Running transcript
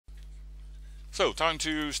So time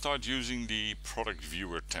to start using the Product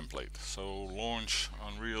Viewer Template. So launch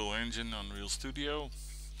Unreal Engine, Unreal Studio.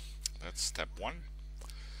 That's step one.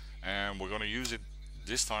 And we're going to use it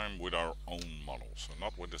this time with our own model. So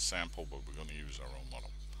not with the sample, but we're going to use our own model.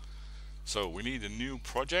 So we need a new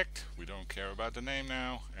project. We don't care about the name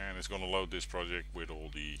now. And it's going to load this project with all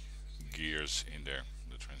the gears in there,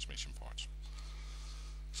 the transmission parts.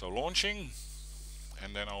 So launching,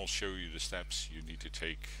 and then I'll show you the steps you need to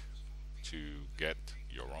take to get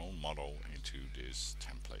your own model into this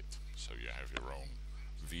template. So you have your own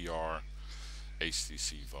VR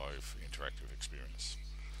HTC Vive interactive experience.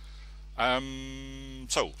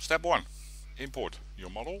 So step one, import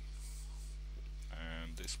your model.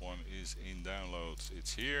 And this one is in downloads.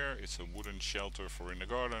 It's here. It's a wooden shelter for in the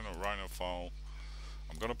garden, a Rhino file.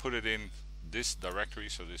 I'm going to put it in this directory.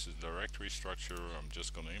 So this is directory structure. I'm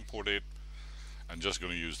just going to import it. I'm just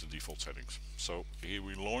going to use the default settings. So here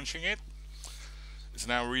we're launching it. It's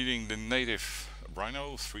now reading the native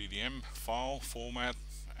Rhino 3DM file format,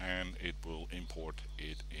 and it will import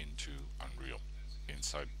it into Unreal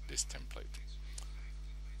inside this template.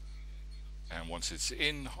 And once it's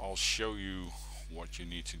in, I'll show you what you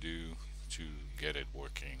need to do to get it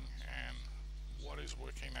working and what is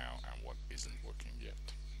working now and what isn't working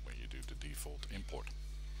yet when you do the default import.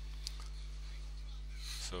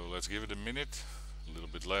 So let's give it a minute, a little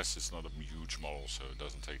bit less. It's not a huge model, so it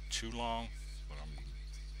doesn't take too long, but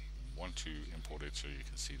I want to import it so you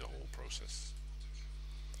can see the whole process.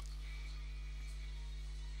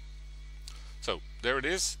 So there it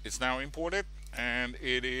is. It's now imported, and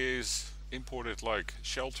it is imported like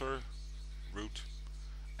shelter root,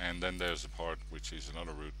 and then there's a part which is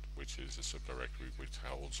another root, which is a subdirectory which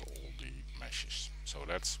holds all the meshes. So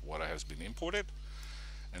that's what has been imported.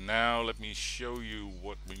 And now let me show you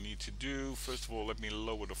what we need to do. First of all, let me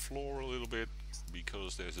lower the floor a little bit,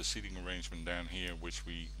 because there's a seating arrangement down here which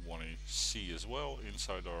we want to see as well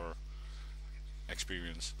inside our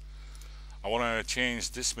experience. I want to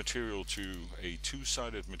change this material to a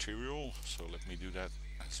two-sided material, so let me do that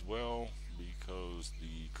as well, because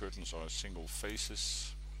the curtains are single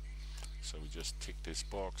faces. So we just tick this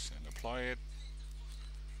box and apply it,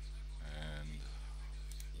 and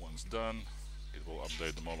once done, it will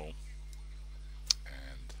update the model,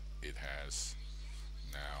 and it has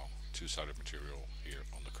now two-sided material here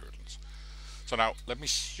on the curtains. So now let me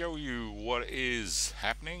show you what is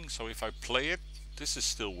happening. So if I play it, this is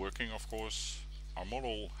still working, of course. Our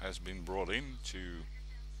model has been brought into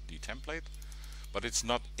the template, but it's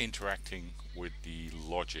not interacting with the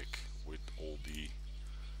logic, with all the,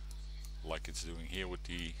 like it's doing here with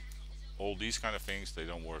the all these kind of things. They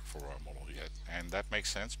don't work for our model yet, and that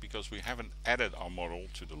makes sense because we haven't added our model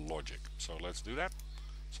to the logic. So let's do that.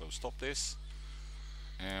 So stop this,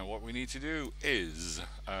 and what we need to do is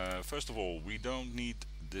first of all, we don't need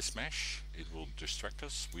this mesh. It will distract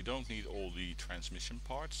us. We don't need all the transmission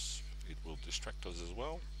parts. It will distract us as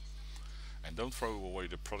well. And don't throw away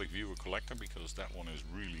the product viewer collector, because that one is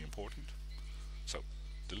really important. So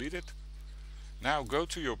delete it. Now go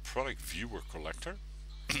to your product viewer collector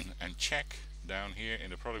and check down here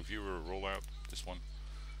in the product viewer rollout, this one,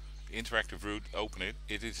 interactive root, open it.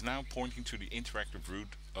 It is now pointing to the interactive root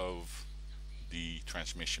of the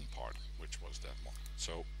transmission part, which was that one.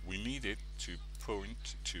 So we need it to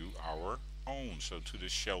point to our own, so to the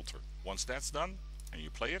shelter. Once that's done and you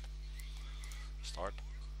play it, start,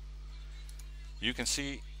 you can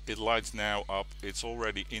see it lights now up. It's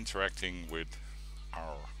already interacting with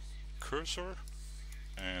our cursor,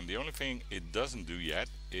 and the only thing it doesn't do yet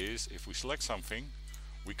is if we select something,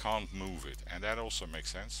 we can't move it, and that also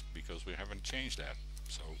makes sense because we haven't changed that.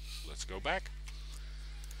 So let's go back.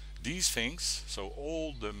 These things, so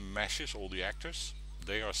all the meshes, all the actors,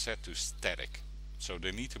 they are set to static, so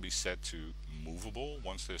they need to be set to movable.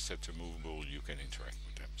 Once they're set to movable, you can interact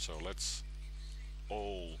with them. So let's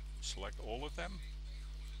all select all of them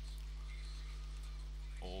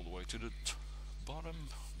all the way to the bottom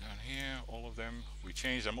down here, all of them. We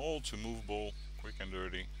change them all to movable, quick and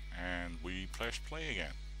dirty, and we press play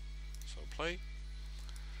again. So play.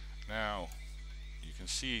 Now you can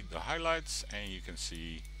see the highlights, and you can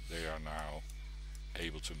see they are now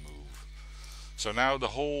able to move. So now the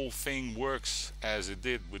whole thing works as it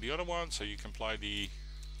did with the other one. So you can apply the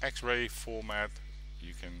X-ray format,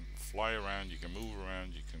 you can fly around, you can move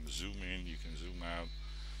around, you can zoom in, you can zoom out,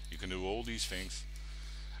 you can do all these things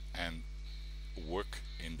and work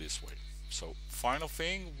in this way. So final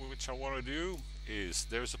thing which I want to do is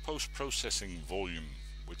there's a post-processing volume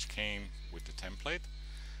which came with the template,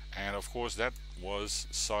 and of course that was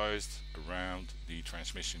sized around the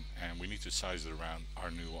transmission, and we need to size it around our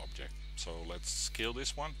new object. So let's scale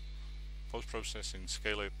this one post-processing,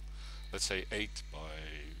 scale it, let's say 8 by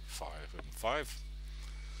 5 and 5.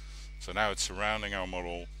 So now it's surrounding our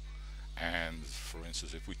model, and for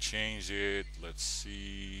instance, if we change it, let's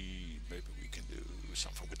see, maybe we can do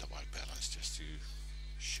something with the white balance just to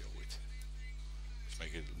show it. Let's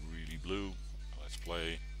make it really blue. Let's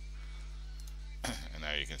play. And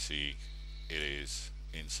now you can see it is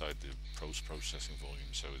inside the post-processing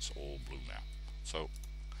volume, so it's all blue now. So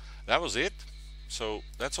that was it. So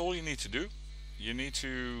that's all you need to do. You need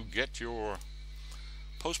to get your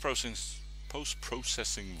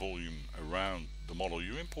post-processing volume around the model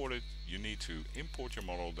you imported. You need to import your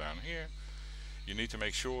model down here. You need to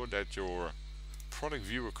make sure that your product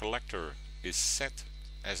viewer collector is set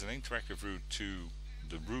as an interactive root to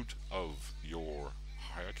the root of your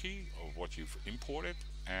hierarchy of what you've imported,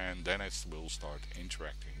 and then it will start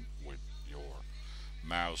interacting with your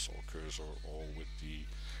mouse or cursor or with the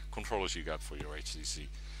controllers you got for your HTC,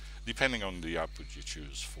 depending on the output you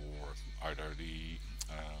choose for either the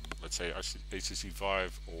let's say HTC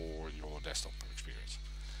Vive or your desktop experience.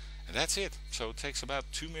 And that's it. So it takes about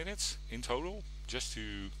 2 minutes in total just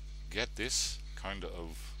to get this kind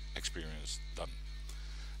of experience done.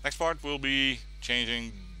 Next part will be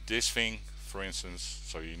changing this thing, for instance,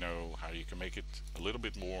 so you know how you can make it a little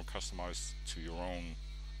bit more customized to your own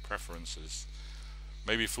preferences.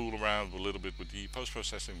 Maybe fool around a little bit with the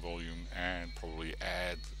post-processing volume and probably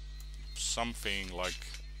add something like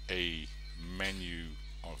a menu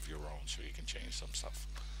of your own so you can change some stuff.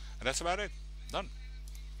 And that's about it. Done.